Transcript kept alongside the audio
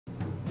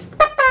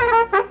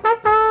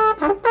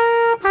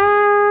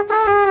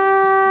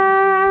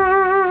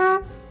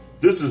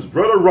This is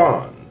Brother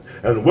Ron,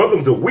 and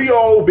welcome to We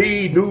All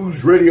Be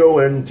News Radio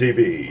and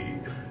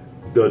TV,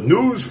 the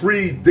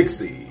news-free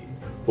Dixie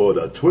for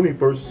the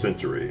 21st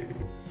century.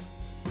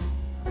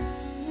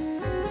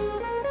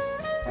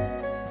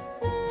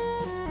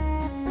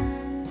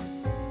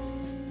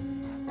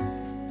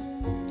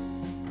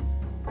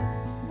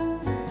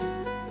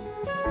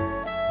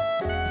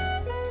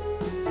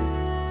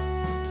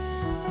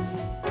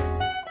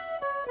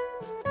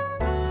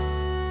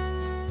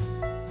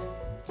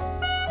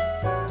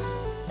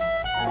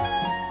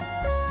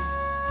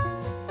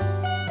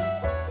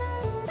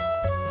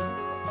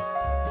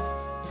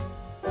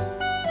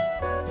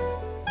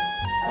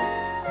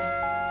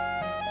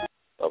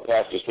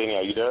 Pastor StINney,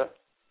 are you there?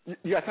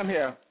 Yes, I'm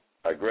here.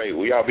 All right, great.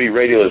 We All Be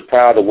Radio is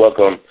proud to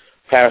welcome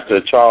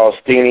Pastor Charles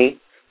StINney,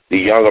 the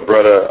younger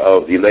brother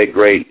of the late,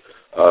 great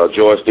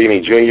George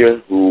StINney Jr.,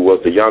 who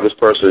was the youngest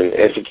person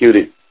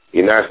executed in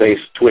United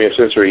States 20th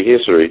century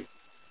history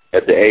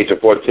at the age of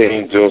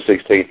 14, June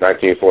 16,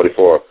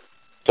 1944.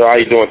 So how are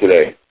you doing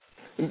today?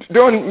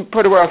 Doing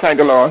pretty well, thank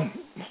the Lord.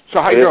 So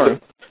how you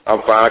doing?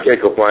 I'm fine. I can't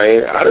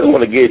complain. I just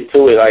want to get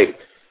to it. Like,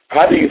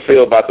 how do you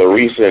feel about the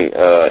recent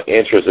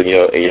interest in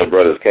your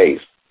brother's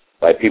case?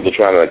 Like people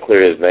trying to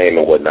clear his name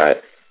and whatnot.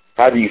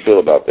 How do you feel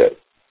about that?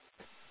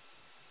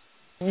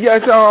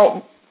 Yes,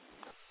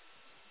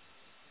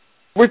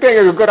 we think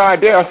it's a good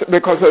idea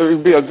because it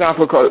would be an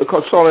example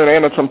because so many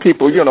innocent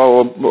people,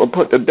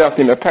 put to death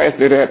in the past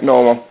they didn't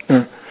know,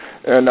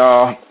 and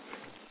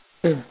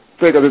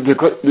figured it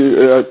could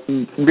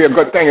be a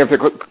good thing if it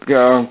could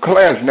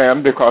cleanse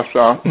them because.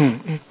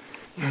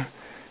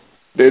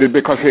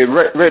 Because he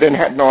really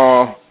had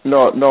nobody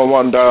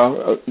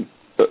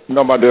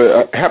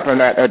helping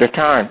at the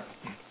time.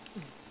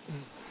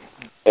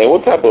 And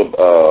what type of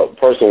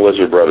person was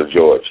your brother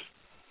George?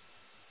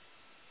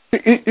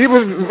 He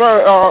was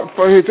very,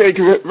 for his age,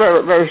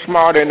 very, very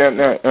smart and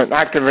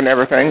active and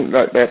everything.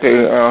 That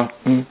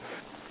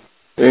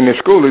in the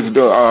school he's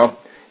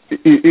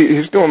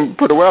doing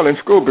pretty well in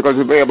school because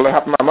he'll be able to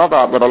help my mother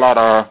out with a lot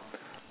of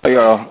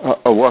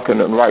working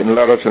and writing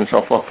letters and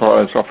so forth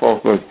and so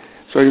forth.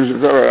 So he was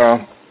very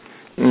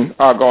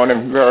outgoing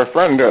and very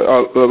friendly.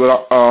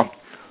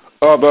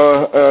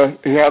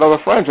 He had other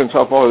friends and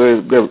so forth. They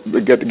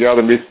get together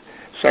and be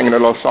singing their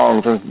little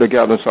songs and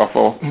together and so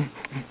forth. And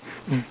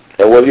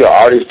was he an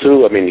artist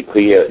too? I mean, he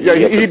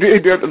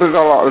did a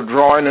lot of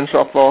drawing and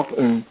so forth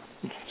in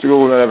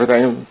school and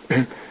everything.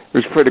 He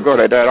was pretty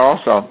good at that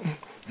also.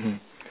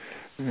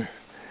 And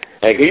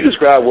can you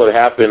describe what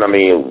happened? I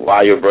mean,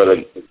 why your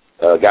brother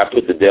got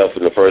put to death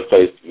in the first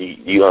place?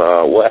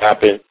 What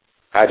happened?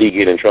 How did he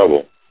get in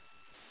trouble?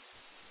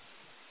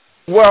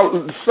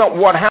 Well,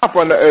 what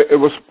happened, it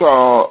was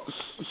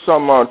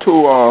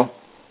two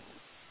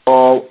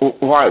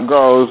white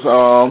girls,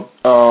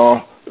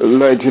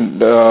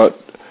 legend,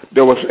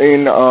 that was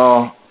in,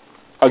 I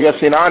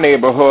guess, in our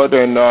neighborhood,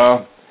 and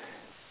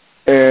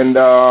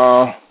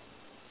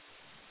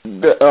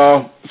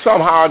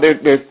somehow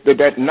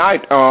that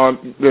night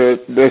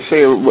they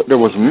say there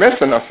was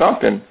missing or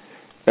something,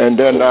 and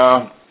then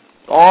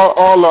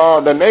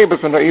all the neighbors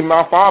and even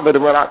my father, they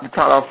went out to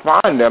try to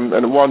find them,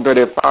 and one day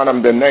they found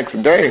them the next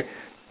day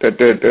that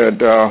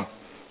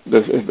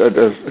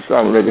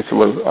some lady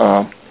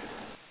was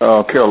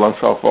killed and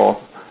so forth.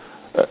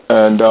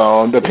 And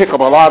they pick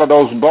up a lot of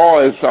those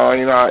boys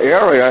in our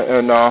area,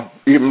 and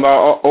even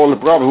my older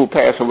brother who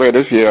passed away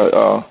this year,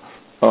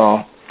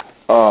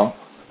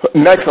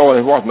 next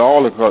only wasn't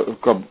older,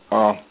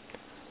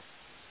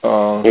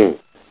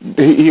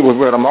 he was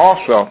with them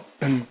also,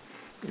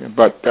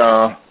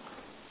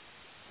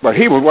 but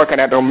he was working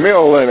at the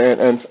mill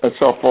and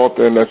so forth,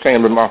 and the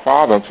same with my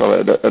father, so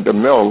at the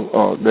mill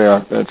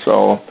there, and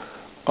so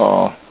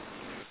I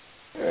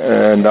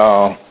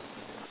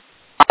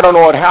don't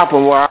know what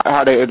happened,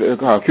 how they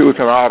accused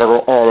him out of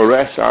all the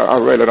rest. I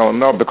really don't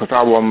know because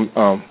I wasn't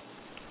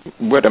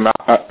with him.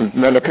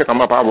 Then to pick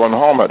him up, I wasn't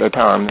home at the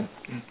time.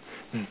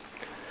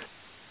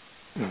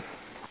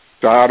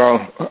 So I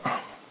don't.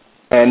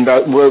 And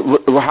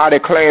how they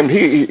claimed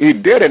he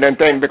did it and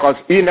things, because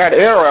in that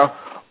area,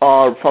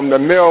 from the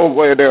mill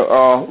where they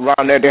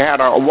around there, they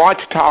had a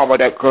watchtower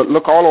that could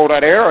look all over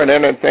that area, and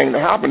anything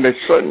that happened, they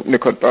certainly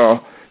could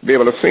be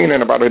able to see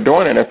anybody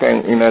doing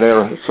anything in that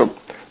area. So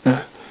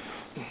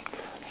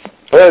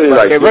they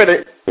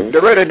really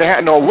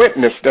had no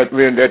witness that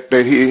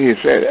he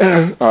said.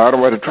 I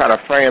don't want to try to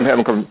frame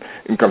him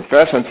in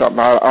confessing something.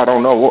 I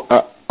don't know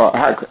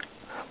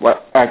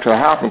what actually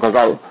happened, because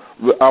I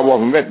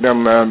wasn't with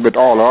them with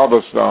all the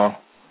others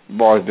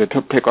boys that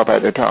took pick up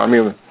at the time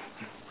either.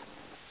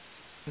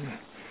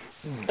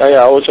 Yeah,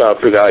 I was trying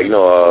to figure out,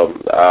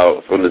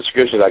 from the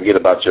descriptions I get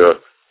about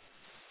your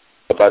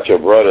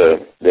brother,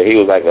 that he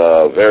was like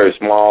very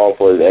small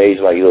for his age,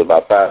 like he was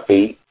about 5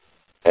 feet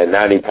and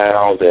 90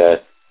 pounds.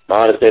 And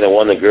my understanding,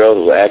 one of the girls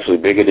was actually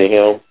bigger than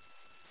him,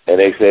 and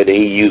they said that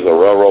he used a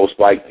railroad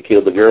spike to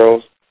kill the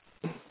girls.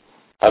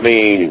 I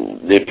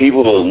mean, did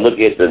people look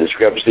at the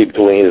discrepancy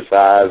between his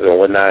size and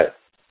whatnot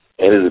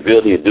and his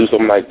ability to do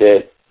something like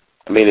that?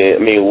 I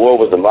mean, what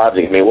was the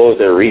logic? I mean, what was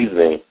their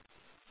reasoning?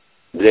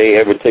 Did they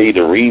ever tell you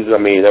the reason? I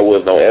mean, there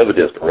was no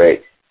evidence,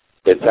 correct?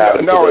 That tied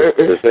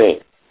the thing.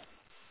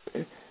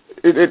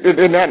 It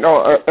didn't have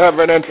no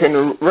evidence,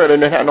 and really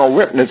didn't have no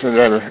witness in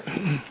it.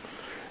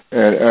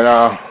 And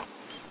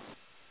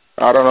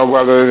I don't know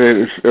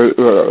whether it's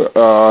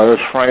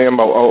frame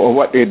or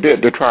what they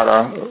did to try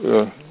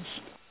to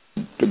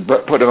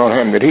put it on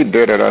him that he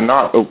did it or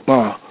not.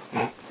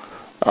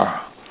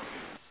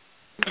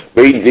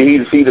 But did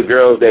he see the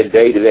girls that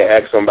day? Did they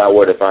ask him about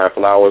where to find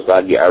flowers?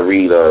 I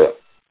read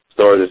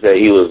stories that say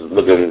he was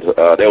looking.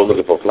 They were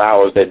looking for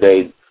flowers that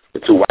day. The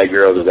 2 white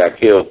girls that got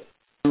killed.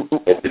 And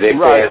did they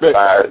pass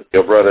by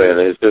your brother and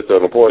his sister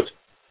on the porch?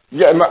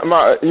 Yeah,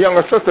 my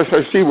younger sister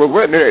said she was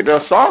with me. They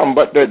saw him,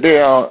 but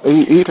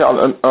he told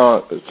them,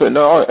 said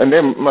no, and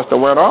they must have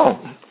went on.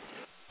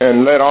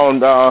 And later on,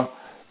 my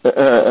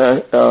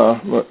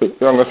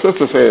younger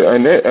sister said,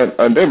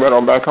 and they went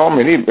on back home,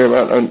 and he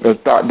went and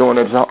started doing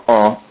his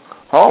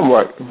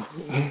homework.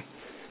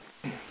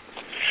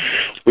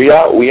 When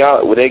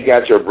they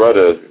got your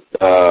brother,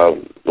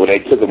 when they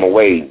took him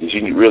away, did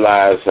you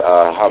realize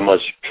how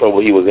much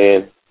trouble he was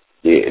in?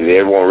 Did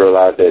everyone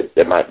realize that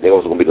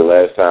was going to be the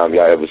last time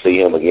y'all ever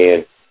see him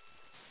again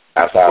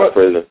outside of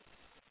prison?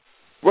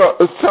 Well,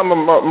 some of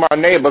my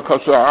neighbor, because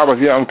I was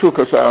young too,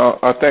 because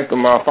I think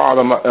my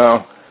father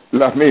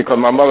left me because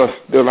my mother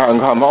still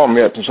hadn't come home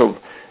yet, and so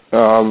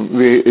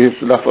we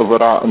left us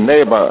with our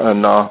neighbor,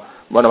 and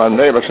one of my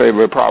neighbors said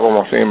we probably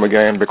won't see him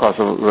again because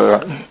of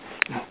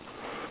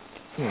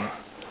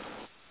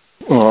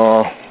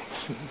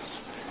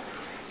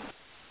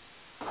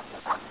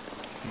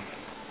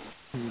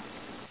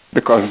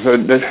because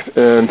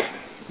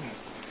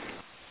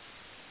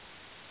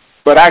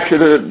but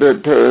actually,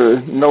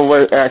 no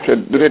way.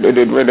 Actually, they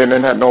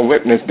didn't have no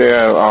witness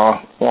there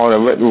on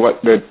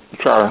what they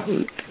try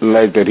to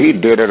like that he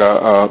did it.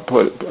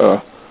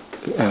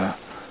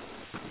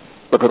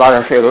 Because like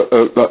I said,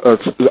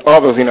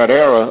 others in that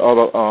era,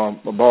 other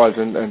boys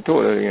and two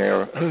in the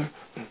era,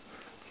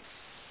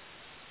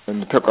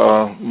 and took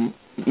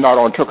not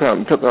only took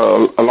him, took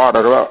a lot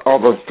of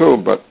others too,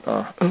 but.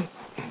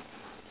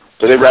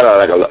 So they round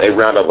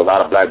up a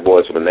lot of black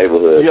boys from the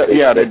neighborhood.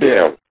 Yeah, they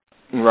did.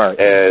 Right.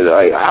 And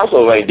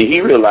also, did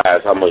he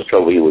realize how much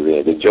trouble he was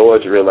in? Did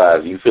George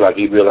realize? You feel like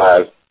he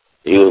realized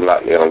he was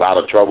in a lot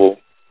of trouble?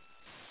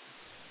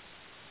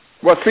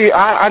 Well, see,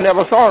 I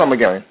never saw him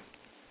again.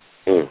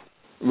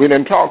 We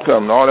didn't talk to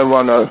him. The only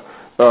one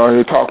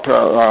he talked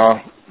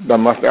to that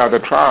must have the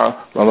trial.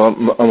 My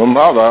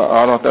mother,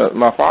 I don't think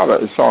my father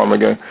saw him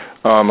again.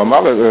 My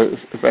mother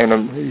saying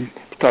he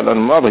telling the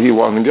mother he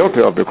wasn't guilty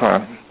of the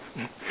crime.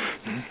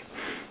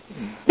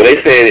 But they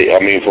said,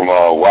 from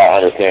what I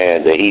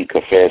understand, that he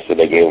confessed, that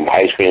they gave him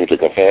ice cream to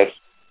confess.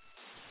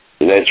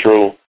 Is that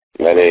true?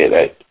 I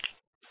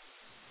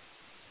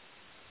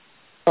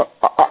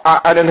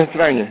didn't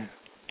understand you.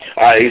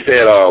 He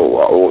said,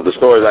 the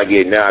stories I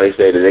get now, they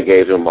say that they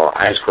gave him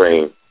ice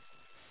cream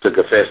to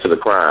confess to the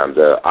crime.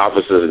 The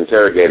officers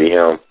interrogated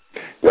him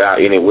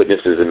without any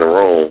witnesses in the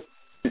room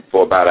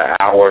for about an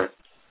hour.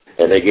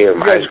 And they gave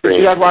him ice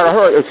cream. That's what I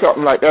heard. It's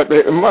something like that.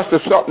 It must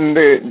have something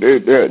they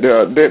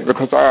did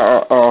because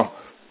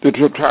to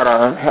try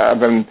to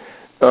have him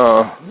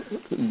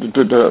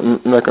to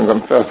make him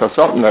confess or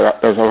something like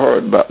that. As I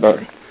heard about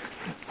that.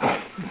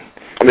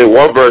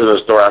 One version of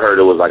the story I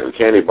heard, it was like a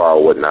candy bar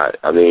or whatnot.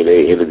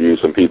 They interviewed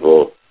some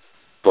people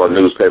for a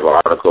newspaper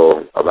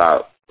article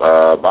about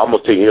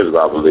almost 10 years ago,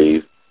 I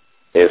believe,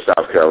 in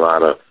South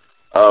Carolina.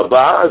 But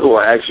I was going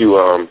to ask you.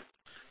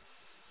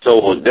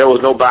 So there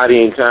was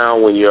nobody in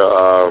town when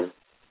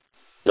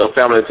no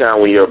family in town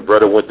when your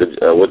brother went to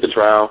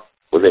trial.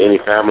 Was there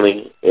any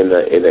family in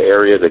the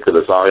area that could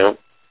have saw him?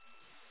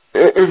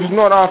 It was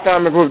not our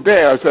family was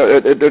there. So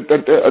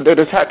they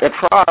just had to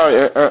try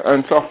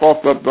and so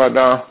forth, but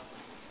there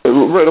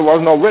really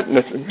was no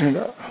witness.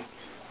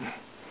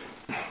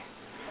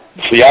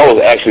 So y'all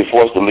was actually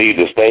forced to leave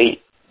the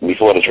state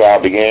before the trial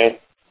began?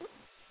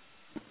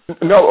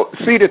 No,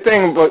 see, the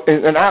thing was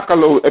in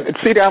A.L.L,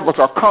 see, that was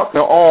a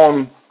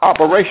company-owned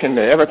operation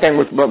there. Everything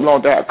was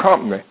belonged to that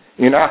company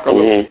in A.L.L.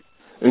 Mm-hmm.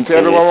 And so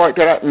everyone went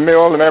to that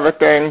mill and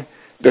everything,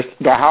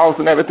 the house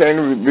and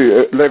everything,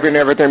 living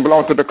and everything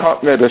belonged to the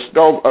company, the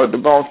stove, the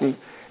Boston,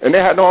 and they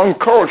had their own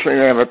culture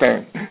and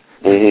everything.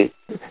 Mm-hmm.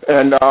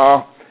 And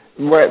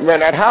when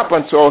that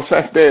happened, so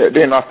since they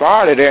in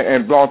authority there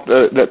and belonged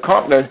to the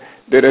company,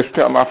 they just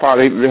tell my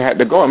father we had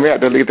to go, and we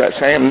had to leave that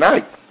same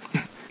night.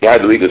 You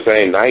had to leave the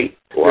same night?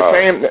 Wow.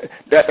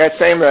 The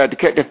same to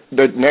catch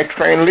the next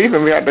train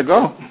leaving, we had to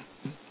go.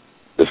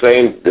 The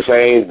same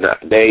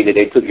day that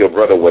they took your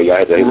brother away, y'all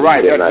had to leave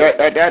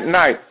that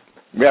night.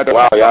 We had to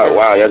wow. So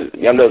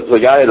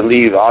y'all had to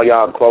leave all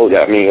y'all clothes.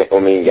 Y'all had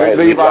to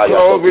leave our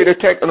clothes. We had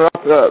to take enough,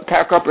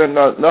 pack up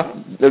enough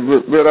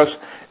with us.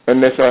 And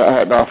this,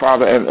 I had my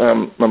father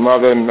and my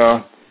mother and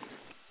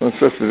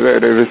sisters there.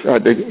 They just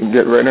had to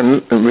get ready,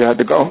 and we had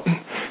to go.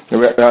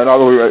 In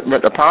other words, we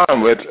went to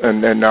Pinewood,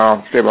 and then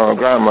stayed with my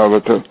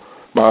grandmother to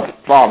my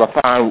father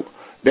find.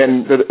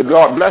 Then the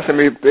Lord blessed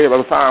me to be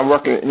able to find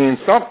working in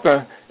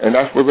something, and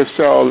that's where we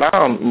settled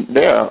down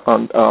there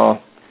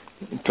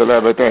until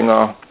everything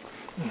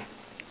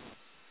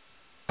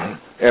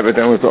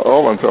was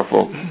over and so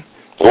forth.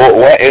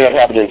 What ended up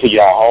happening to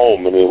your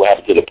home? I mean, what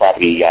happened to the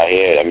property y'all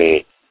had? I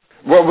mean,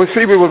 well, we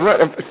was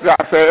renting.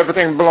 I said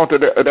everything belonged to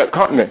that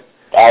company.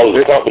 Oh, it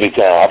was company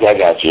town. I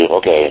got you.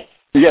 Okay.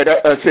 Yeah,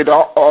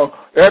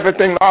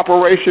 everything, the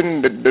operation,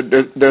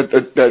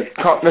 the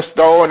company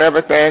store and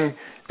everything,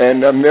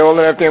 and the mill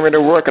and everything where they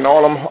work, and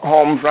all them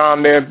homes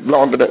around there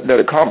belong to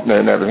the company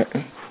and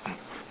everything.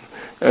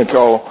 And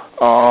so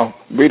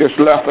we just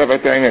left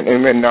everything, and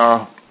then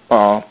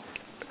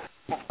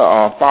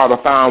father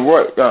found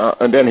work,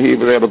 and then he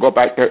was able to go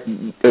back to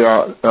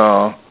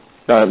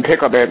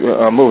pick up that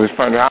move his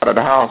furniture out of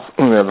the house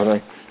and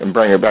everything, and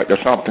bring it back to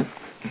something.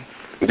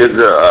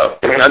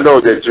 I know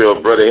that your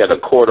brother had a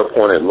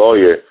court-appointed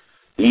lawyer.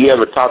 Did you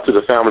ever talk to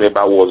the family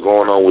about what was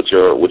going on with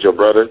your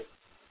brother? Did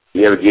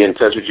he ever get in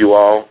touch with you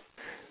all?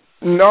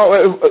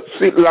 No,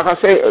 see, like I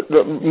say,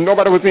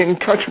 nobody was in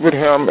touch with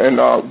him, and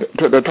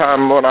to the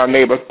time when our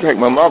neighbors take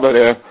my mother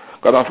there,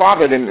 because my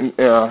father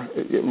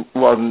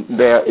wasn't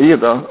there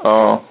either,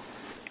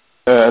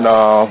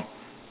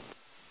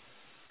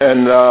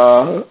 and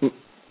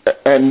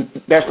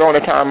that's the only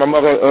time my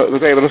mother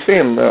was able to see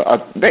him. I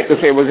think they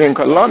say it was in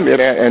Columbia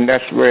there, and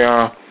that's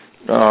where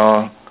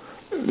the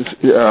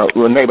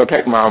neighbor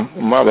took my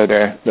mother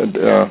there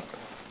to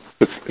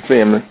see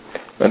him,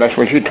 and that's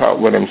when she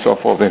talked with him and so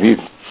forth, and he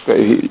said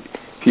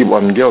he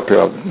wasn't guilty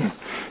of it.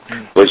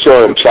 But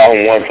saw him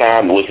one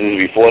time. Was it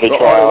before the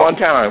trial? One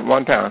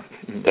time.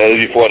 That was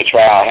before the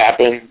trial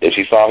happened that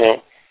she saw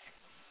him?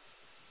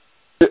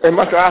 It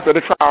must have after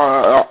the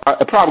trial.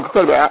 It probably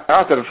could have been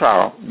after the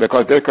trial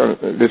because they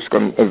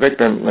convict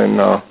him,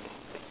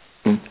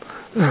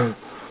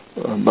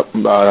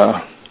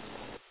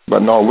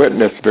 but no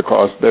witness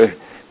because they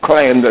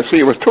claimed that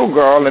she was two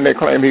girls and they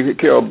claimed he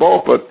killed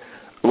both. But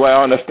well,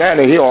 I understand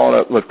that he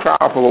only was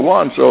trial for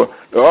one, so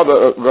the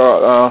other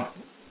girl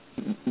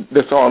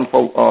disowned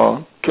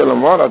for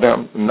killing one of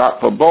them, not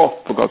for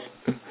both because.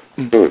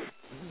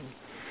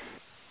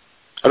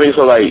 I mean,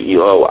 so like,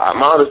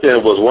 my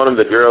understanding was one of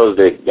the girls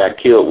that got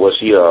killed, was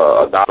she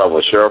a daughter of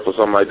a sheriff or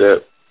something like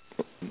that?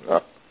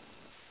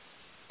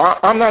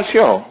 I'm not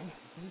sure.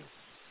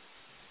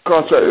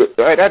 Because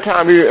at that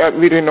time, we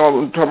didn't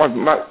know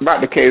about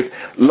the case.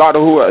 A lot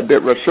of who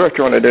did research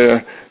on it,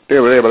 they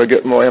were able to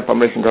get more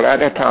information. Because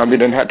at that time,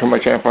 we didn't have too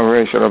much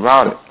information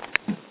about it.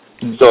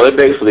 So it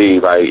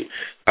basically, like,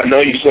 I know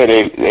you said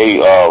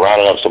they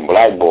rounded up some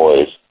black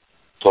boys.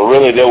 So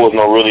really, there was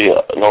no really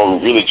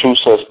true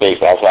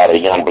suspects outside of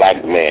a young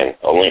black man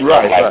or young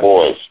black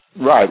boys.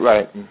 Right.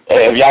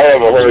 Have y'all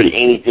ever heard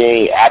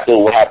anything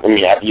after what happened?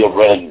 After your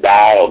brother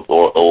died or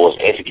was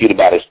executed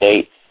by the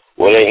state?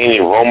 Were there any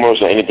rumors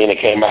or anything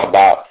that came out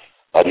about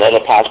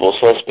another possible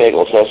suspect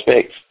or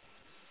suspects?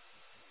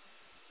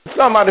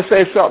 Somebody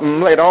say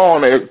something later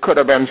on. It could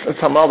have been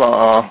some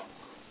other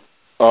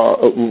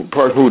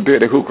person who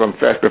did it, who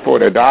confessed before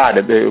they died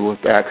that they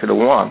was actually the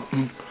one.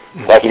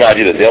 Like you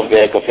did a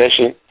deathbed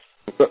confession?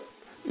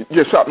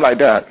 Just something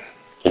like that.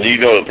 Do you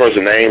know the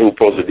person's name who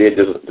supposed to did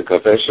the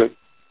confession?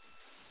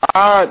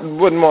 I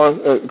wouldn't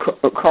want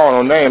to call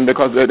no name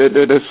because they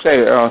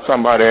say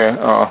somebody.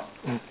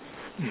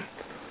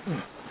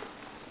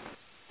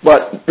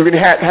 But we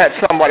had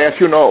somebody else,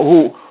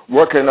 who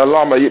worked in a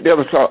lumber. There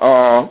was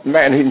a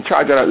man in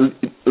charge of a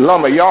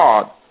lumber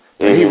yard.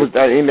 And he was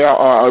in there,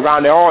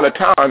 around there all the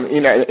time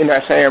in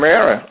that same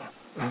area.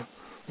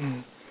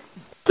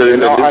 So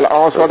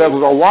also, there was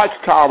a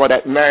watchtower,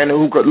 that man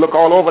who could look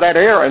all over that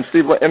area and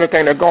see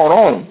anything that's going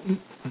on.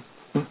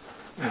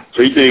 So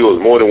you think it was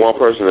more than one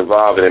person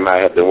involved, and they might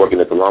have been working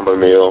at the lumber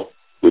mill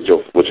with your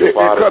father? It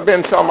could have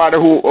been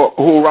somebody who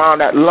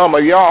around that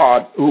lumber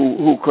yard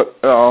who could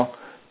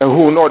and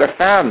who know the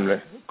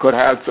family could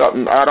have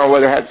something. I don't know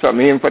whether they had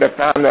something even for the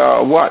family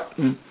or what.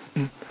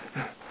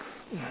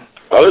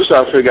 I was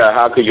trying to figure out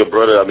how could your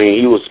brother. I mean,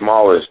 he was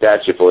smaller in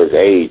stature for his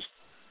age.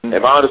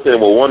 If I understand,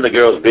 well, one of the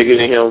girls bigger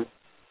than him.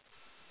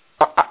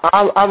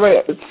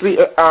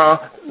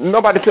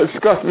 Nobody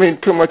discussed me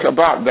too much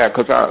about that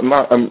because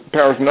my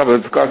parents never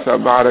discussed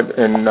about it,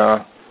 and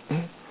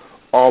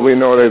all we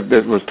know is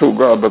this was two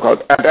girls because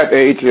at that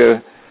age,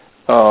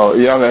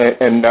 young,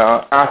 and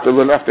after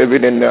we left, we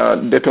didn't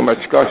did too much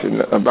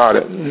discussion about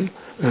it.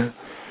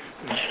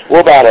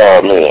 What about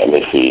let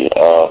me see.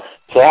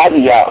 So how do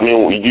y'all? I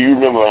mean, do you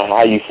remember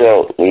how you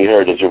felt when you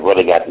heard that your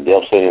brother got the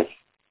death sentence?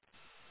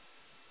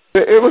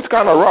 It was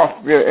kind of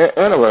rough,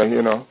 anyway,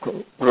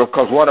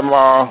 because one of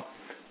my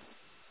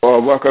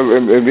workers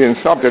being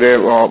something there,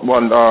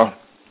 one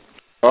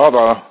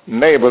other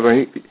neighbors,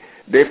 and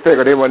they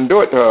figured they wouldn't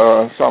do it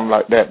to something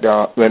like that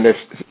when they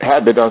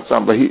had to done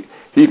something, but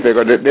he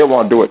figured that they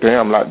won't do it to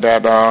him like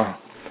that,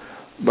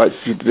 but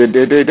they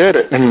did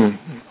it.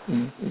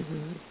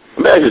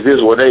 Imagine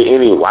this, were there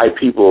any white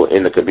people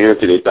in the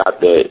community that thought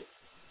that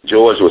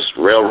George was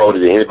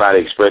railroaded? Did anybody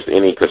express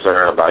any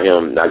concern about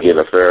him not getting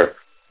a fair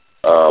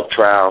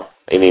trial?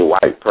 Any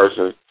white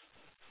person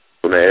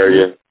from the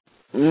area?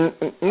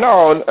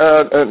 No,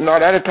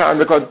 not at the time,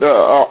 because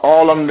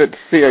all of them that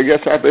see, I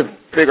guess, I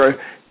figure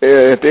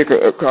if they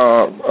could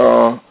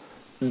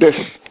just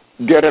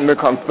get him to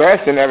confess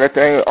and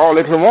everything, all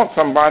if they want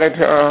somebody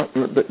to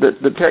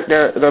take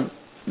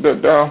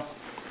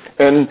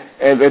if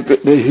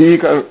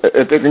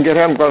they can get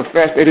him to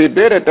confess that he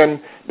did it, then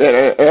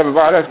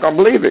everybody else gonna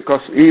believe it,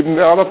 because even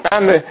the other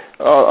family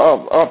of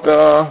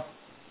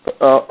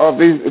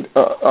these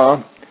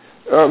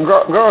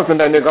girls, and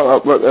then they're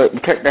gonna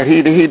check that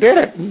he did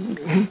it.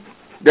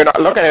 They're not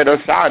looking at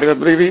his side; they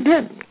believe he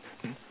did.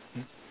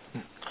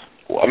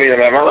 Well, I mean,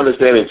 my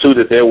understanding too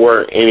that there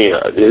weren't any.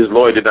 His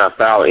lawyer did not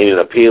file any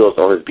appeals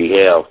on his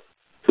behalf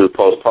to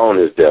postpone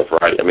his death.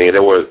 Right? I mean, he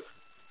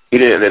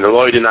didn't, and the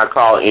lawyer did not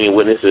call any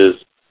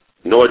witnesses,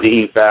 nor did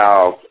he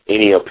file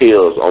any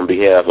appeals on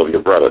behalf of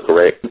your brother.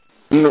 Correct?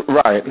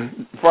 Right.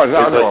 As far as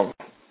I know.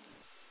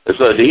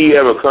 So, did he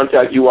ever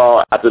contact you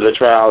all after the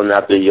trial and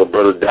after your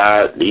brother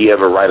died? Did he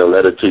ever write a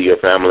letter to your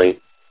family,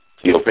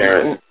 to your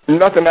parents?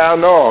 Nothing I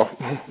know of.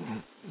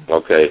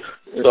 Okay.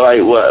 So,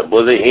 like, what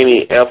was there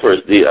any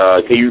efforts?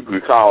 Can you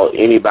recall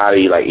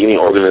anybody, like any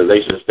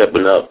organization,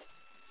 stepping up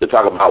to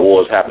talk about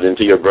what was happening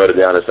to your brother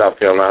down in South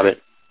Carolina?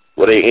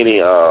 Were there any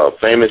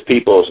famous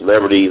people,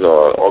 celebrities,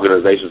 or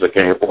organizations that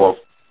came forth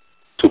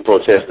to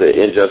protest the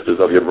injustice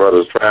of your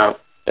brother's trial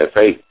and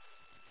fate?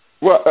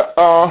 Well,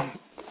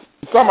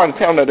 someone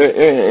told me that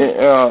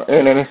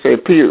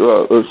NSAP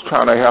was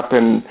trying to help,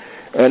 and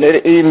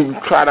they even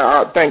try to,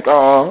 I think,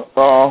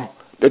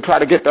 they try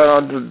to get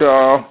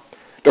the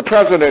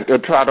president to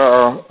try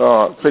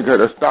to figure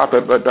to stop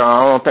it, but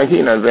I don't think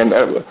he knows. And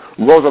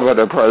Roosevelt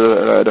the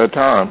president at the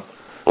time.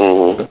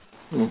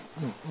 Mm-hmm.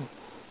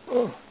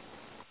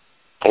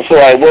 So,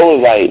 like, what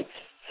was, like,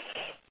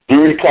 do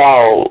you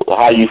recall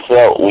how you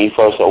felt when you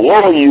first heard,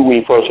 where were you when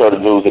you first heard the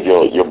news that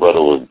your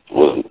brother was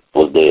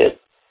dead?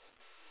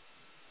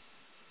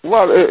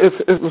 Well, it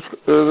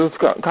was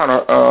kind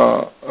of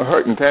a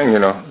hurting thing, you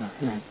know.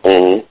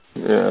 Mm-hmm.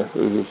 Yeah,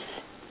 it was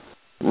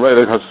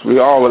really, because we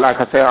all, like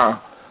I say,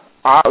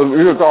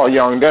 we was all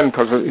young then,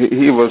 because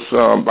he was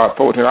about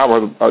 14. I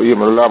was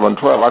even 11,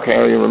 12. I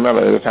can't even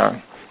remember at the time.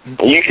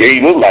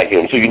 You look like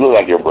him, too. You look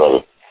like your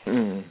brother.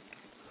 Mm.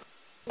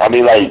 I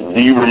mean, like,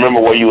 do you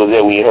remember where you was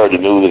at when you heard the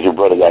news that your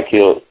brother got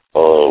killed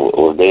or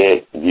was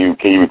dead? Can you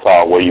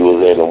recall where you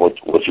was at and what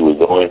you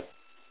was doing?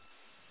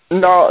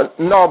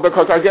 No,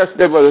 because I guess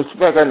they were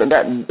expecting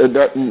that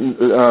day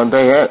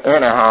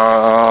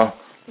anyhow.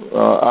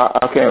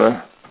 I can't.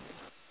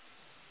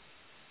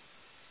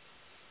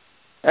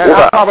 And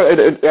I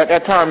probably, at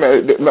that time,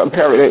 my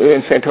parents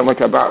didn't say too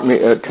much about me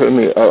to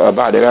me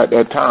about it at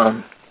that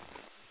time,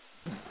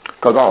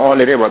 because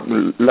only they would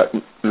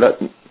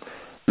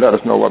let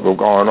us know what was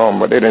going on,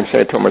 but they didn't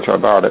say too much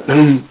about it.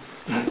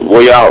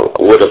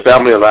 Were the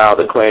family allowed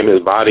to claim his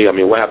body? I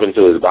mean, what happened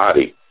to his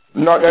body?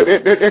 No,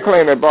 they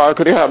claimed his body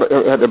because they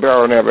had the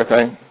barrel and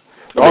everything.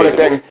 The only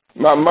thing,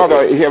 my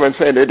mother even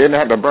said they didn't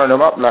have to burn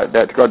him up like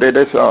that, because they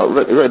this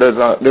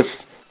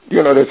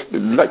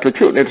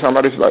electrocuting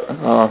somebody's like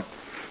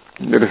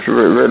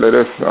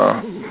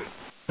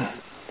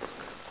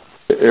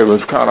it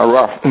was kind of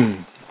rough.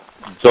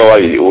 So,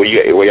 did you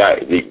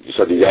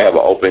have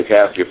an open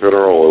casket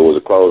funeral, or was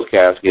it a closed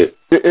casket?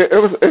 It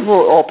was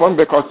open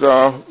because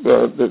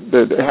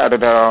they had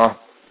it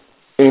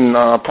in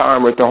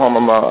time with the home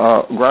of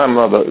my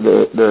grandmother.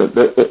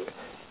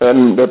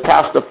 And the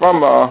pastor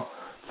from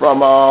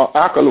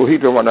A.L.L, he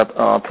the one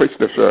that preached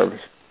the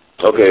service.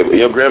 Okay, but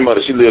your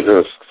grandmother, she lived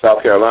in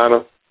South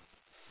Carolina?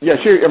 Yeah,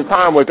 she in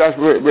Pinewood. That's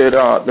in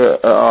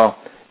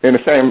the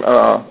same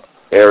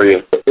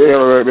area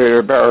where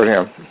they buried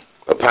him.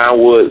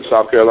 Pinewood,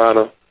 South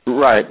Carolina?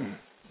 Right.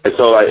 And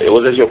so, like,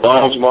 was this your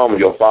mom's mom or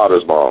your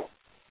father's mom?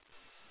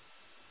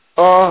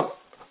 I'm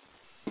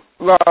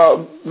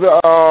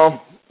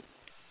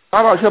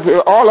not sure.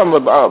 All of them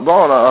were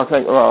born, I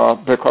think,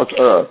 because...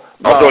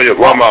 I'm talking your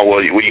grandma,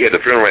 when you had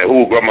the funeral,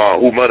 who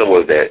mother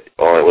was that?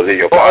 Or was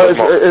it your father's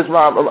mom? It's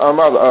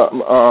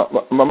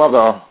my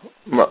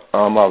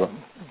mother.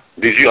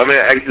 Did you,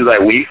 actually,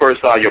 like, when you first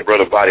saw your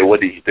brother's body,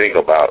 what did you think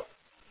about?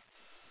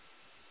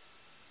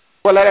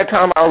 Well, at that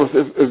time, I was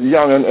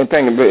young and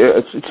thinking,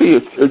 it's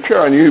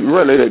children, you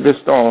really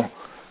just don't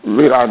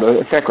realize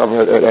the effect of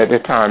it at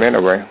that time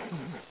anyway.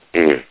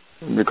 Mm.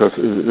 Because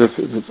it's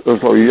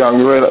so young,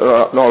 you really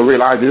don't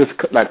realize you just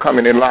like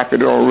coming in life,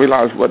 you don't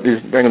realize what these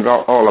things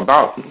are all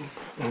about.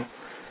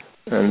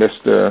 And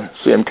just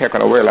see them taken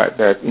away like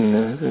that.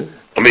 Did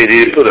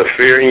it put a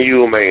fear in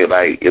you?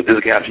 Like, if this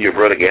can happen to your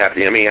brother, can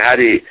happen to you. How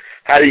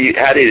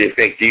did it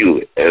affect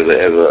you as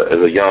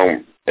a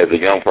young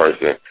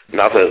person, and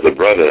also as the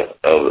brother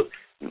of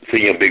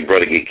seeing your big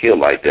brother get killed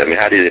like that?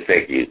 How did it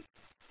affect you?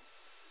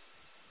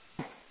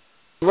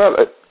 Well,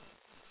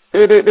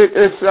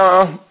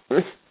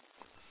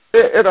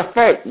 It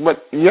affects,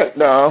 but yet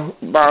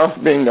by us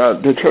being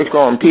the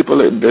church-going people,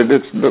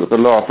 it's the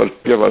Lord for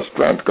give us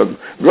strength, because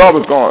we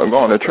always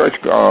going to church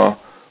people,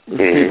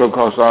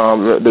 because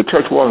the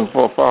church wasn't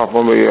so far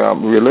from where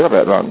we live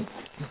at.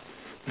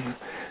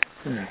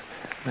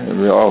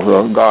 And we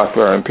also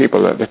God-fearing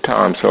people at the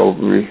time, so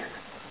we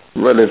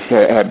really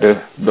had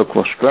to look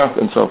for strength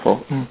and so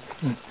forth.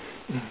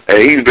 And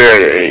he's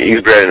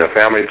buried in a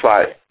family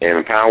plot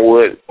in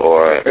Pinewood,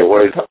 or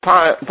what is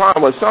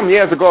Pinewood? Some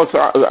years ago. So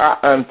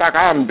in fact,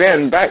 I haven't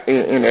been back in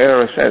the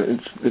area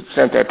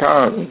since that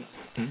time.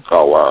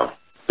 Oh wow!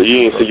 So you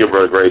didn't see your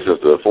brother grave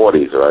since the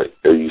 40s, right?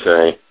 Are you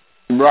saying?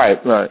 Right.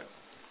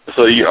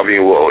 So any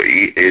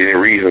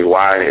reasons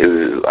why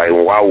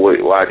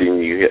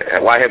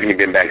why haven't you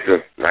been back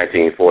since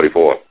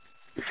 1944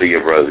 to see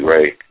your brother's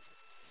grave?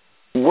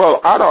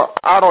 Well, I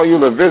don't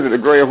usually visit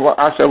the grave.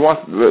 I said once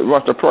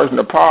the person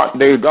depart,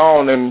 they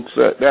gone, and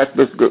that's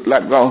just good,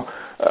 like gone.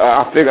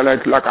 I figure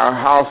that's like our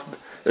house.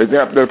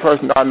 Example, the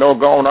person I know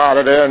gone out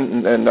of there,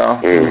 and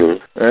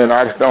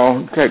I just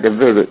don't take a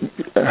visit.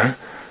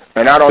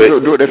 And I don't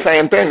do the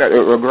same thing that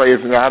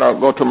graves. I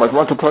don't go too much.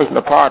 Once a person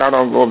depart, I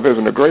don't go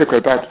visit the grave,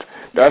 because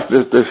that's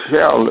just the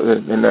shell,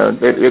 and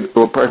the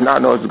person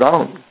I know is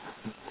gone.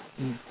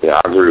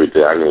 Yeah, I agree with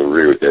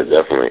that.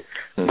 Definitely.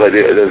 But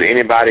does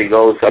anybody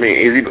go? What's the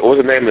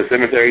name of the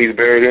cemetery he's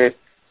buried in?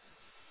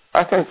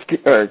 I think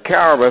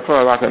Carroll, as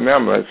far as I can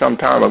remember, some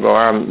time ago.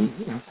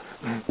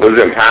 Was it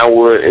in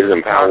Pinewood? Is it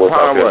in Pinewood?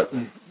 Pinewood.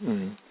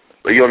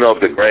 But you don't know if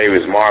the grave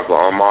is marked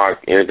or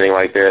unmarked, anything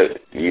like that?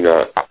 You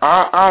know?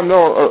 I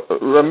don't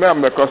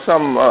remember, because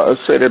some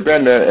say they've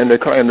been there and they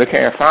claim they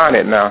can't find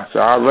it now. So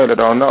I really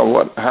don't know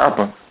what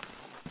happened.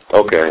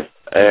 Okay.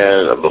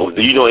 And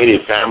do you know any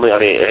family?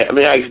 I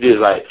mean, I ask this,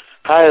 like,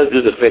 how does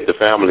this affect the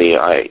family,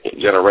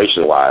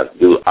 generation-wise?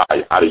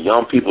 Are the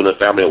young people in the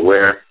family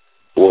aware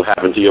of what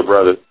happened to your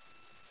brother,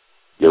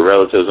 your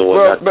relatives, and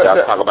whatnot?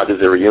 Y'all talk about this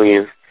at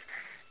reunions?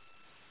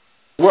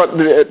 Well,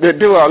 they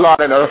do a lot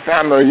in the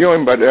family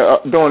reunion, but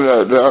during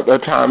the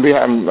time we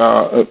haven't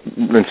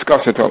been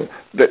discussing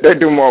it. They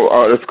do more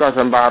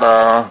discussing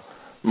about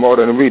more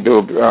than we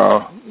do,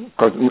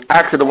 because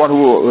actually the one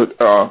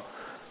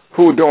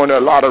who doing a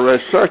lot of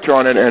research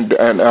on it and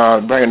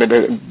bringing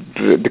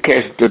the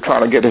case to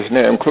trying to get his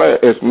name clear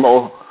is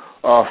more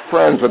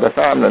friends of the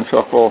family and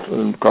so forth,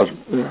 because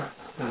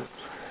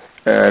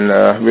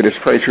we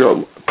just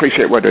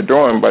appreciate what they're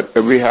doing, but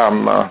we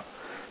haven't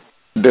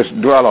just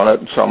dwell on it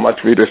so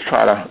much. We just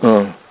try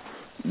to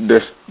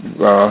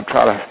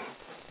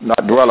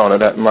not dwell on it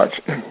that much.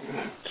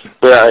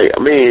 But I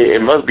mean,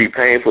 it must be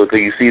painful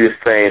because you see this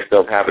same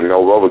stuff happening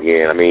all over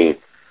again. I mean,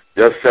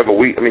 just a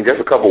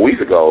couple of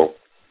weeks ago,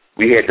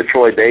 we had the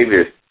Troy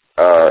Davis,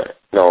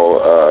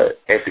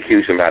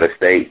 execution by the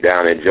state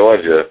down in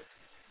Georgia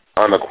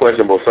under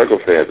questionable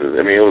circumstances.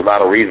 I mean, there was a lot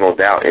of reasonable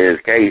doubt in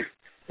his case.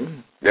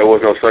 There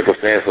was no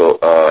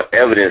circumstantial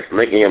evidence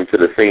linking him to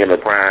the scene of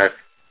the crime,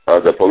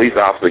 the police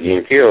officer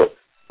getting killed.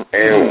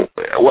 And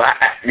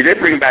did it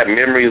bring back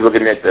memories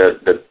looking at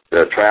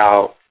the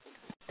trial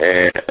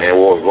and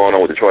what was going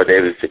on with the Troy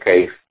Davis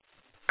case?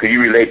 Could you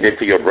relate that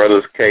to your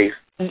brother's case?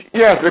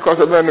 Yes,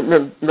 because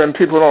when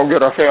people don't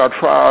get a fair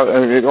trial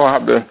and they don't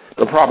have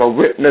the proper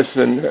witness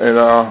and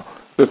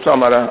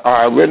some of the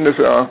eyewitness,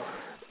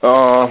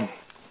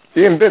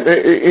 in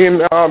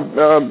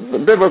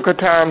biblical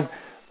time,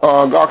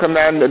 God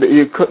commanded that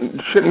you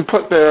shouldn't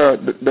put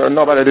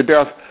nobody to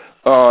death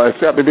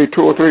except to be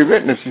 2 or 3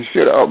 witnesses. You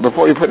should,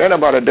 before you put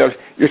anybody to death,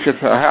 you should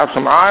have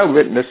some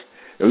eyewitness,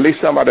 at least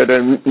somebody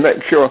to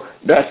make sure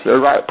that's the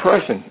right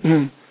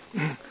person.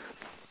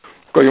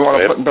 Because you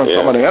want to put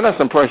somebody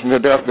innocent person to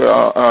death, you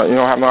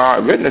don't have no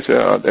eyewitness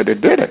that they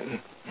did it.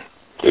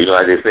 You know,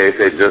 like they say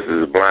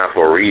justice is blind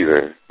for a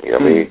reason. You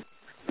know what I mean?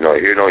 You know,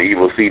 hear no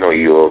evil, see no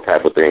evil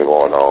type of thing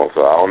going on.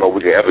 So I don't know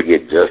if we can ever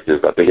get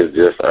justice. I think it's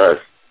just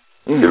us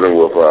dealing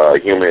with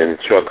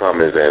human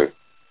shortcomings and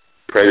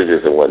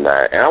prejudice and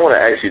whatnot. And I want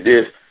to ask you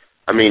this.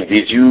 I mean,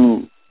 did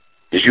you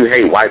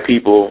hate white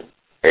people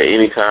at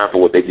any time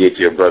for what they did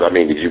to your brother? I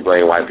mean, did you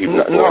blame white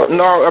people?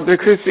 No,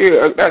 because see,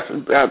 that's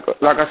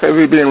like I said,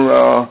 we've been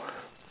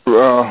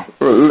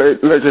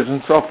religious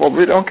and so forth.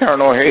 We don't carry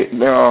no hate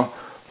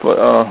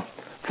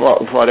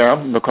for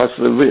them, because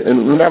we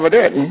never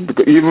did.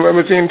 Even when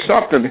we seen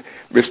something,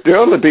 we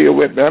still deal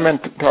with them and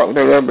talk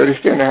to them, but they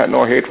still had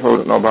no hate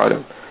for nobody.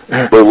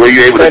 But were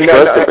you able to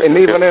trust them? And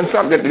even in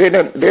something, they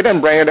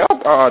didn't bring it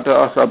up to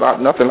us about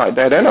nothing like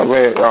that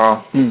anyway,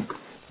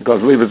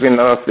 because we was in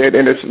a state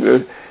in this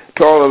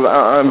total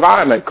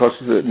environment, because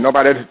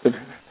nobody,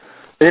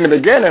 in the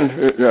beginning,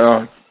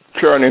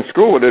 children in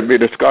school would be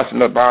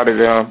discussing about it,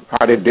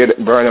 how they did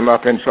it, burn them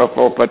up and so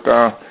forth, but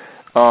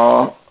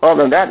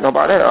other than that,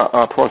 nobody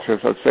approached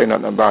us or say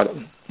nothing about it,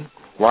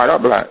 white or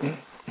black.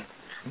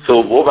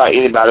 So what about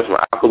anybody from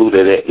A.L.L?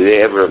 Did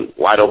they ever,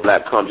 white or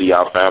black, come to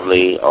y'all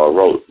family or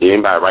did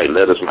anybody write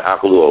letters from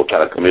A.L.L or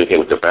kind of communicate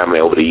with the family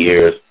over the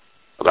years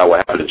about what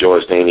happened to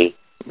George StINney?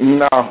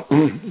 No.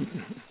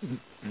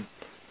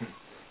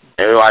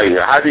 And like,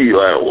 how do you?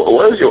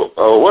 What is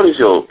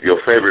your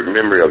favorite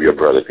memory of your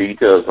brother? Can you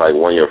tell us like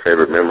one of your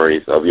favorite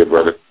memories of your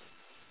brother?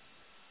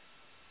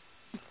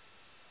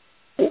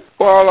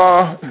 Well,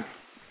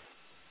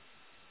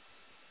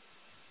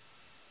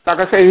 like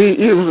I say,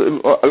 he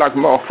was like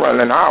more friendly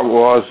than I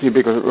was.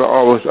 Because we were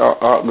always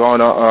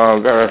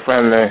going very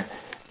friendly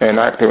and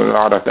active in a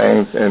lot of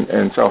things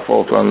and so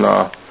forth, and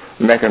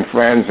making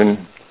friends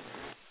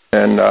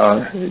and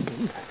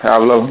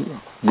have a little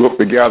group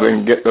together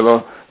and get the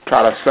little.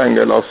 Try to sing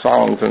their little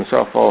songs and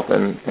so forth,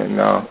 and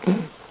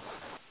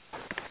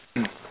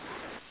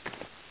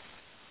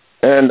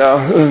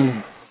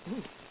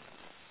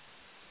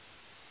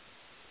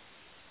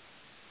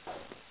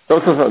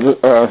those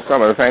are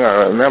some of the things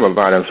I remember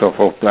about him, so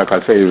forth. Like I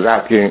say, he was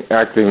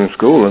active in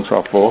school and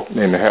so forth,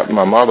 and helped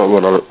my mother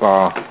with a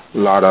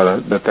lot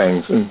of the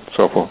things and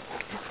so forth.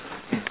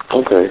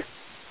 Okay.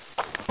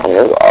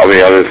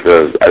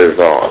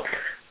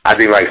 I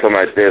think like something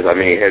like this, I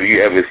mean, have you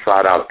ever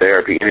sought out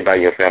therapy? Anybody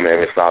in your family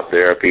ever sought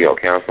therapy or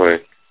counseling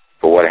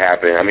for what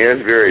happened? I mean,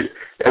 that's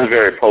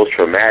very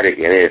post-traumatic,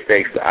 and it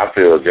affects, I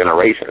feel,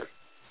 generations.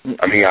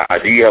 I mean,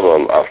 do you have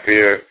a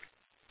fear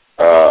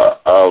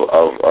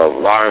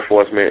of law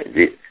enforcement?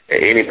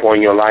 At any point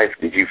in your life,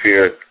 did you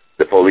fear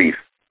the police?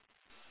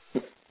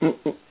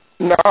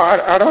 No,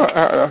 I don't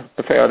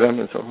fear them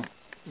and so on.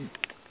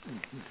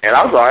 And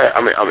also,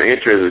 I'm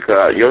interested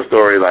because your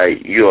story,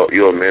 like you're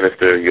a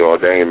minister, you're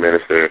an ordained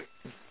minister,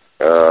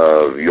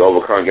 you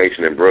over a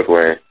congregation in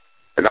Brooklyn,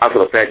 and also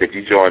the fact that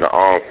you joined the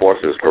armed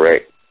forces,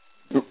 correct?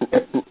 The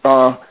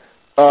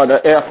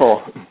Air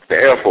Force. The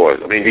Air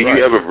Force. I mean, did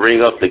you ever bring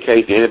up the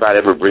case? Did anybody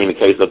ever bring the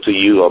case up to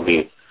you? I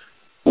mean,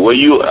 were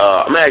you?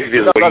 I'm gonna ask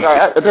you this.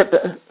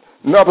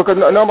 No, because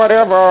nobody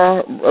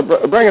ever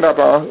bring it up.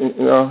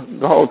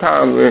 The whole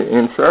time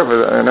in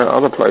service and in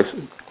other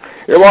places.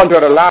 It wasn't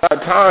until a lot of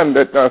time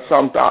that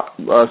some start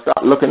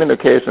looking into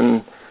the case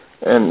and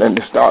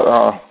start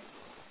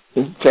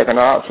checking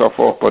out so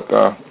forth. But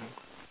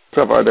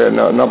stuff like that,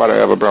 nobody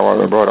ever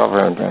brought up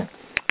anything.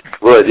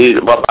 Well, did you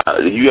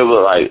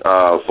ever like,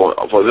 for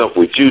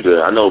example, with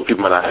you, I know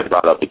people might not have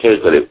brought up the case,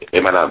 but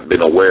they might not have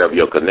been aware of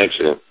your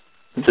connection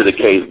to the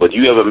case. But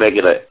you ever made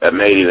an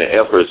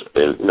effort,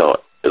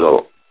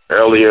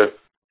 earlier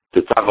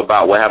to talk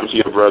about what happened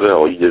to your brother,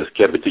 or you just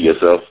kept it to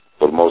yourself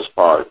for the most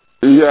part?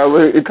 Yeah,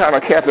 we kind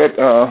of kept it,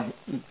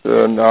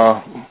 and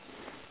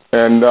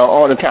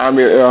all the time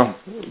we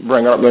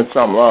bring up in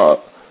some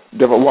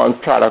different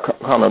ones try to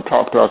come and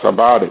talk to us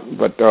about it.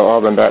 But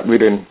other than that, we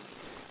didn't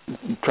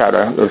try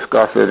to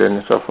discuss it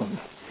and so forth.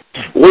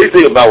 What do you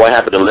think about what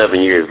happened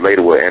 11 years later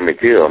with Emmett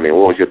Till? I mean,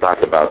 what was your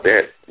thoughts about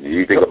that? Did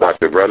you think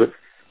about your brother?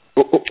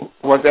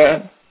 What's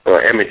that?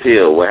 Emmett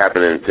Till, what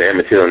happened to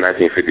Emmett Till in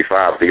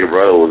 1955? So your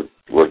brother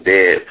was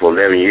dead for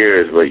 11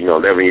 years, but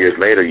 11 years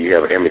later you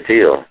have Emmett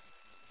Till.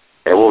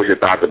 And what was your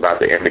thoughts about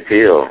the Emmett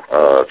Till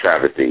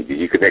travesty? Did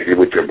you connect it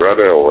with your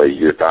brother, or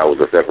you thought it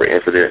was a separate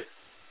incident?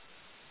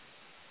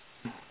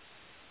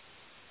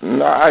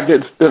 No, I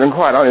just didn't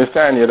quite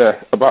understand you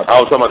there about.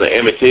 I was talking about the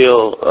Emmett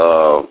Till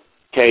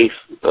case.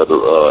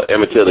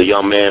 Emmett Till, the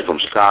young man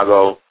from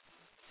Chicago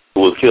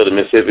who was killed in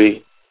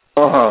Mississippi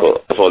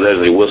for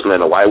allegedly whistling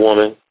a white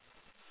woman.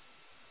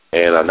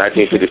 And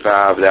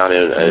 1955 down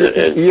in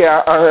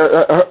yeah,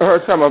 I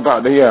heard something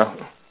about that. Yeah.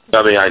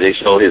 I mean, they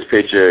showed his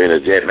picture in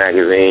a Jet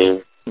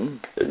magazine,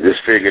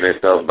 disfigured and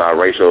stuff about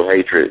racial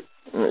hatred.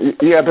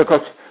 Yeah,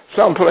 because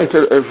some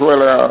places is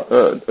really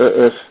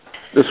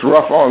it's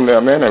rough on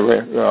them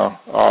anyway,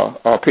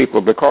 our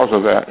people, because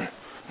of that.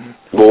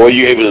 But were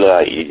you able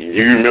to, do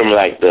you remember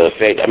like the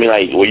effect? I mean,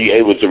 like, were you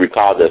able to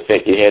recall the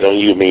effect it had on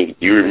you? I mean,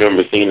 do you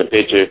remember seeing the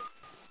picture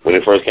when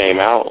it first came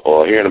out,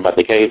 or hearing about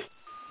the case?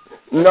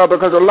 No,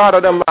 because a lot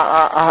of them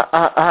I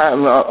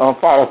haven't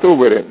followed through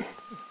with it.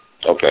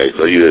 Okay,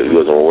 so you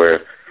wasn't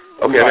aware.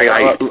 Okay,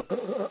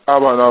 I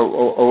wasn't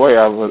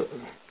aware of it.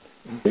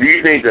 Do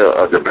you think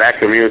the black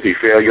community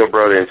failed your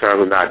brother in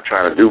terms of not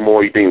trying to do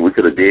more? You think we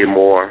could have did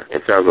more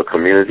in terms of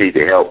community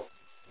to help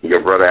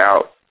your brother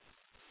out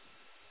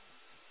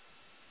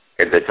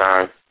at the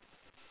time?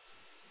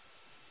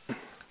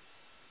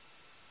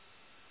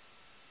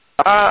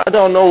 I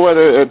don't know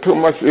whether too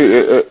much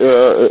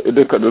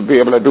they could be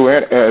able to do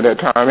at that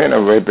time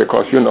anyway,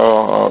 because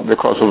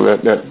because of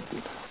that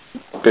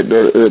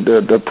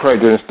the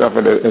prejudice and stuff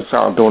that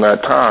sound during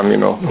that time,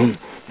 and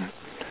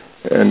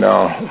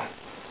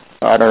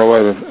I don't know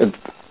whether it's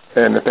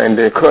anything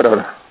they could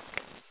have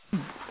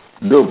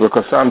do,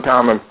 because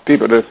sometimes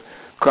people just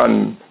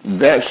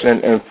convince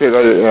and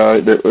figure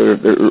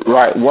the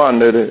right one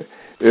that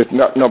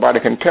nobody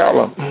can tell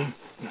them.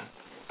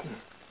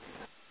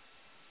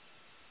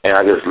 And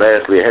I guess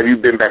lastly, have you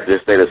been back to the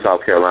state of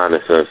South Carolina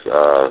since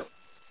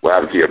what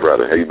happened to your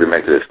brother? Have you been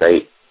back to the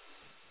state?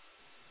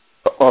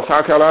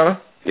 South Carolina?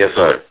 Yes,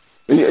 sir.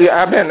 Yeah,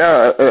 I've been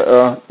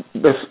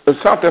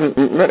something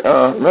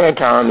many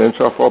times and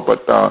so forth,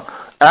 but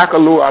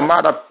A.L.L, I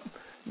might have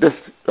just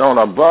on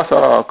a bus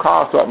or a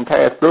car something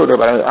passed through there,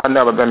 but I've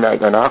never been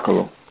back in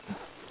A.L.L.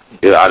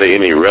 Are there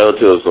any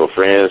relatives or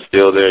friends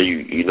still there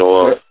you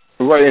know of?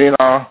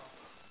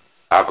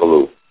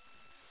 A.L.L.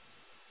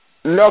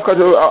 No, because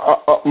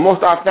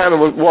most of our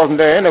family wasn't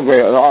there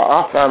anyway.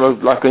 Our family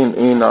was like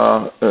in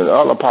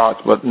other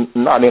parts, but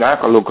not in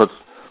A.L.L. because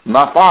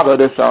my father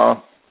just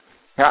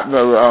happened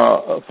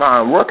to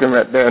find working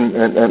right there, and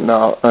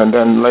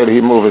then later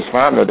he moved his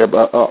family there.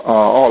 But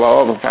all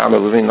our other family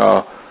was in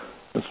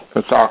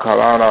South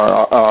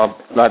Carolina,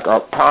 like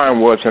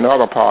Pinewoods and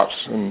other parts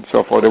and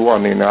so forth. It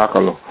wasn't in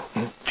A.L.L.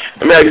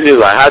 Let me ask you this: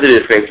 like, how did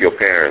it affect your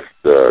parents?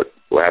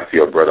 What happened to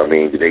your brother? I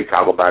mean, did they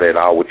talk about it at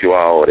all with you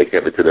all, or they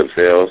kept it to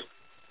themselves?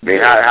 I mean,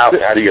 how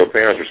do your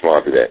parents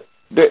respond to that?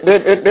 They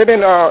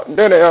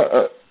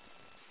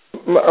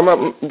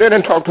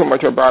didn't talk too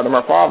much about it.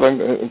 My father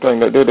and thing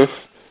that they just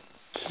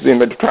seemed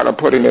to try to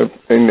put in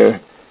the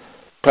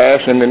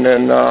passion, and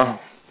then my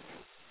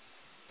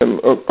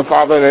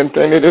father and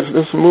thing they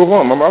just move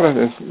on. My mother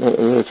just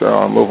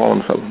move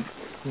on. So,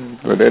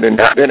 but they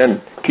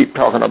didn't keep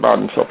talking about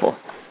it and so forth.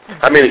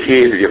 How many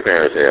kids did your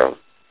parents have?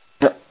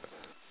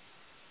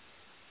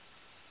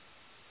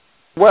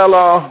 Well,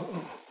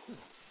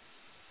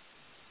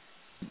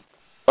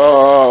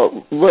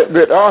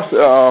 with us,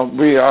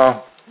 we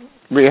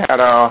had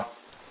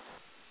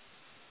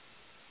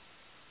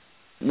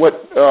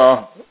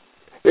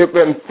it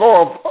been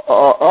for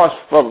us,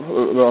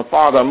 for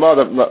father and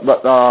mother,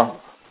 but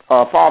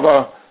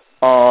father,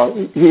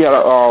 he had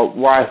a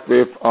wife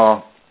with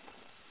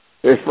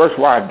his first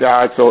wife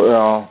died,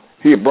 so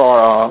he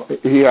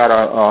had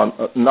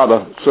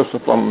another sister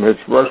from his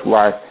first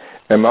wife,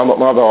 and my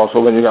mother also,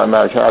 when she got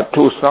married, she had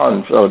 2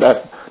 sons, so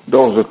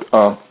those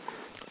are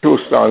 2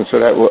 sons, so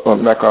that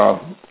would make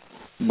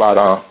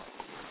about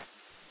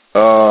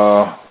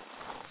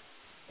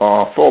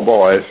 4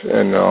 boys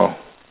and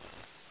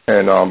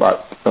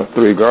about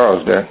 3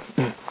 girls there.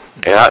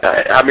 And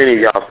how many of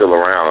y'all still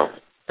around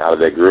out of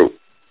that group?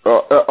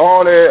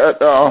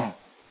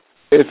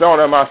 It's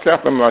only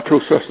myself and my 2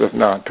 sisters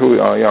now, 2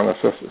 younger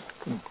sisters.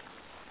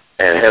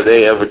 And have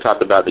they ever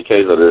talked about the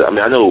case of the? I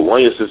mean, I know one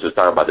of your sisters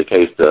talked about the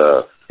case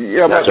to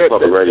National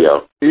Public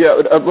Radio.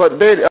 Yeah, but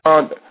they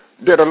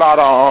did a lot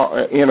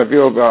of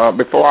interviews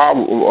before I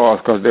was,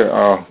 because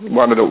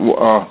one of the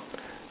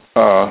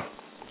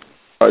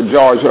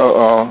George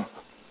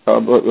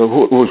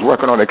who's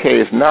working on the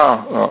case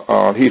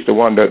now. He's the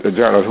one that the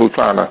journalist who's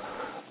trying to.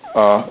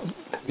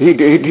 He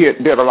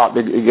did a lot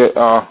to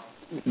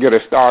get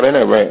it started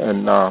anyway,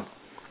 and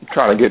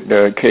trying to get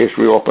the case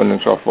reopened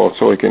and so forth,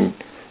 so he can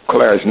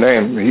clear his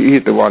name.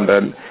 He's the one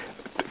that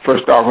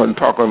first started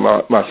talking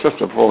about my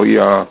sister before he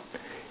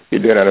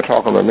did any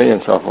talking with me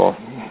and so forth.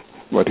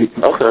 But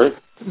okay.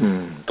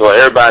 So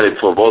everybody,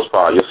 for the most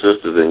part, your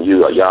sisters and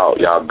you,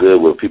 y'all good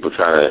with people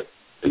trying to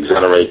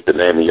exonerate the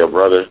name of your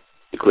brother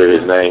to clear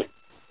his name?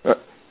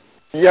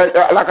 Yeah,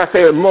 like I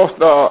said, most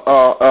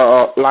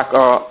like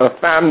a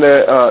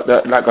family,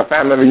 like a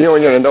family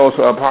reunion, and those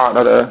who are part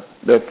of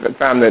the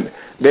family,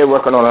 they're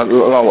working on it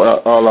along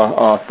with all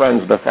our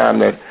friends of the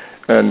family,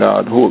 and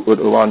who would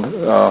want,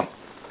 and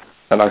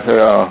like I say,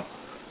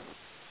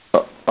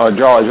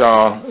 George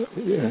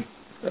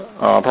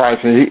Price,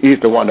 he's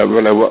the one that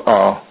really,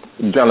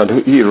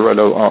 generally, he's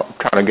really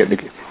trying to get the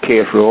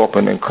case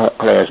reopened and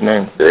clear his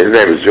name. His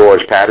name is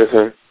George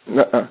Patterson?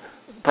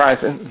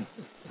 Price.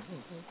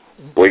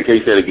 Wait, can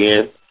you say it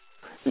again?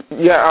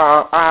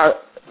 Yeah,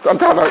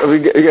 sometimes I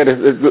get his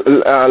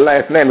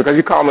last name because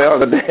you called me the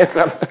other day.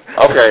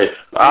 Okay,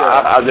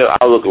 yeah.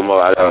 I'll look him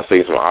up. I'll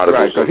see some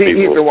articles. Right,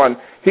 he's the one.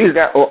 He's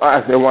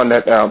the one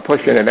that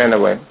pushing it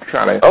anyway,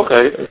 trying to.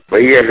 Okay,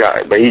 but he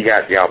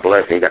got y'all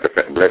blessing. He got the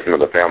blessing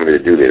of the family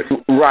to do this.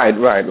 Right.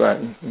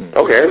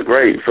 Okay, that's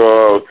great.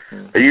 So,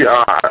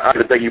 I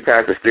just thank you,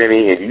 Pastor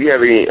StINney. And do you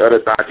have any other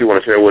thoughts you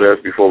want to share with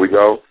us before we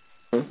go?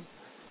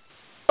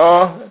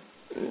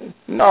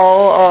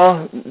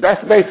 No,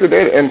 that's basically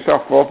it and so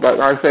forth. But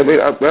like I said, we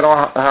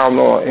don't have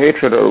no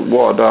hatred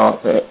toward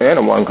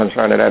anyone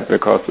concerning that,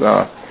 because,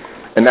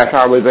 and that's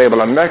how we was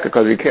able to make it,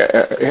 because we can't,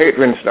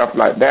 hatred and stuff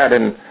like that,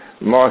 and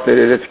more said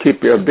it just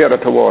keep you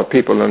bitter toward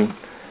people, and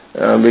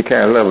we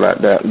can't live like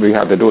that. We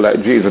have to do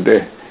like Jesus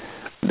did.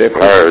 They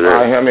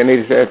crucified him, and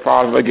he said,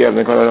 Father, forgive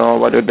me, because I don't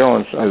know what they're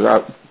doing. So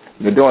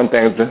they're doing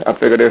things, I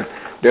figure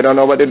they don't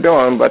know what they're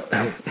doing, but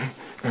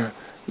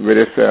we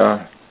just...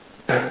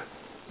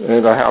 they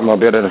don't have no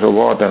bitterness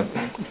toward them.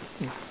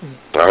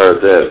 I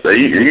heard that. So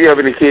you have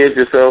any kids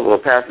yourself, or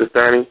Pastor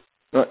StINney?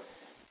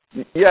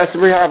 Yes,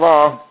 we have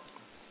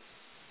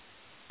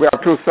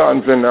 2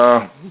 sons and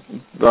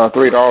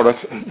 3 daughters.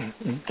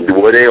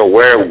 Were they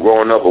aware of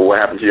growing up, or what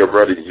happened to your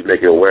brother? Did you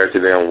make it aware to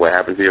them what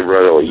happened to your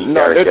brother? Or you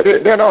no, they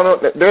don't know.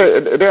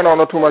 They don't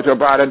know too much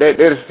about it. They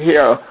just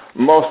hear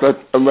most of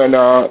when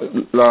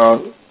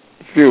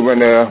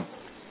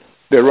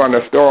they run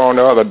the store on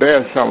the other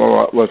day. Some of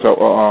them was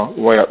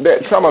way up.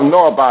 Some of them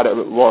know about it.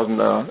 Wasn't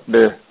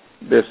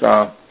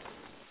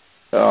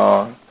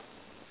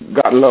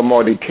got a little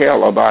more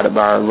detail about it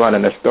by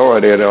running the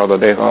store there the other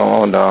day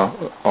on the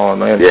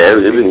yeah,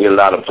 it didn't get a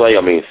lot of play.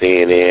 I mean,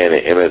 CNN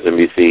and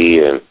MSNBC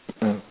and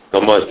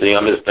so much thing.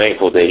 I'm just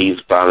thankful that he's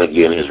finally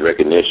getting his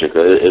recognition,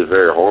 because it's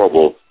very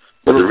horrible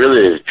But the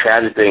really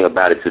tragic thing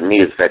about it to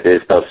me is the fact that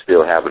this stuff's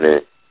still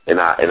happening in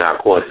our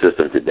court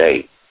system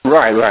today.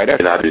 Right.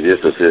 In our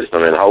judicial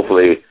system, and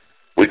hopefully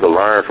we can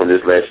learn from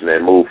this lesson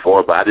and move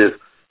forward. But I just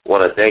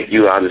want to thank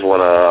you. I just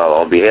want to,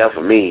 on behalf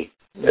of me,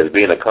 as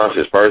being a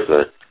conscious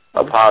person,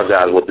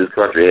 apologize what this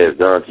country has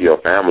done to your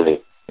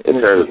family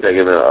in terms of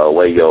taking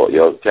away your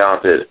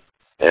talented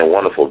and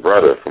wonderful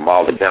brother. From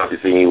all the county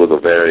scene, he was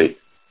a very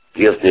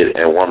gifted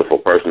and wonderful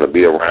person to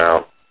be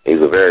around.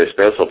 He's a very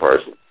special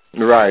person.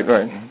 Right.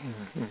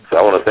 So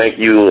I want to thank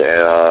you,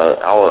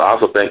 and I want to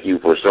also thank you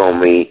for showing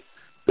me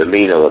the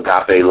meaning of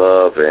agape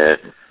love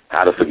and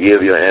how to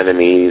forgive your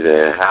enemies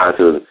and how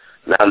to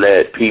not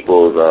let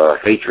people's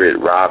hatred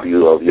rob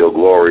you of your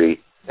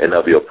glory and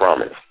of your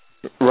promise.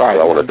 Right.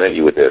 So I want to thank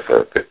you with that,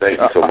 sir. Thank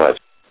you so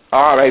much.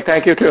 All right.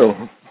 Thank you, too.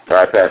 All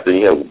right, Pastor.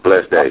 You have a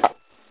blessed day.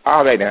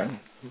 All right, then.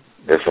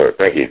 Yes, sir.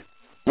 Thank you.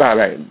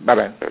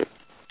 Bye-bye.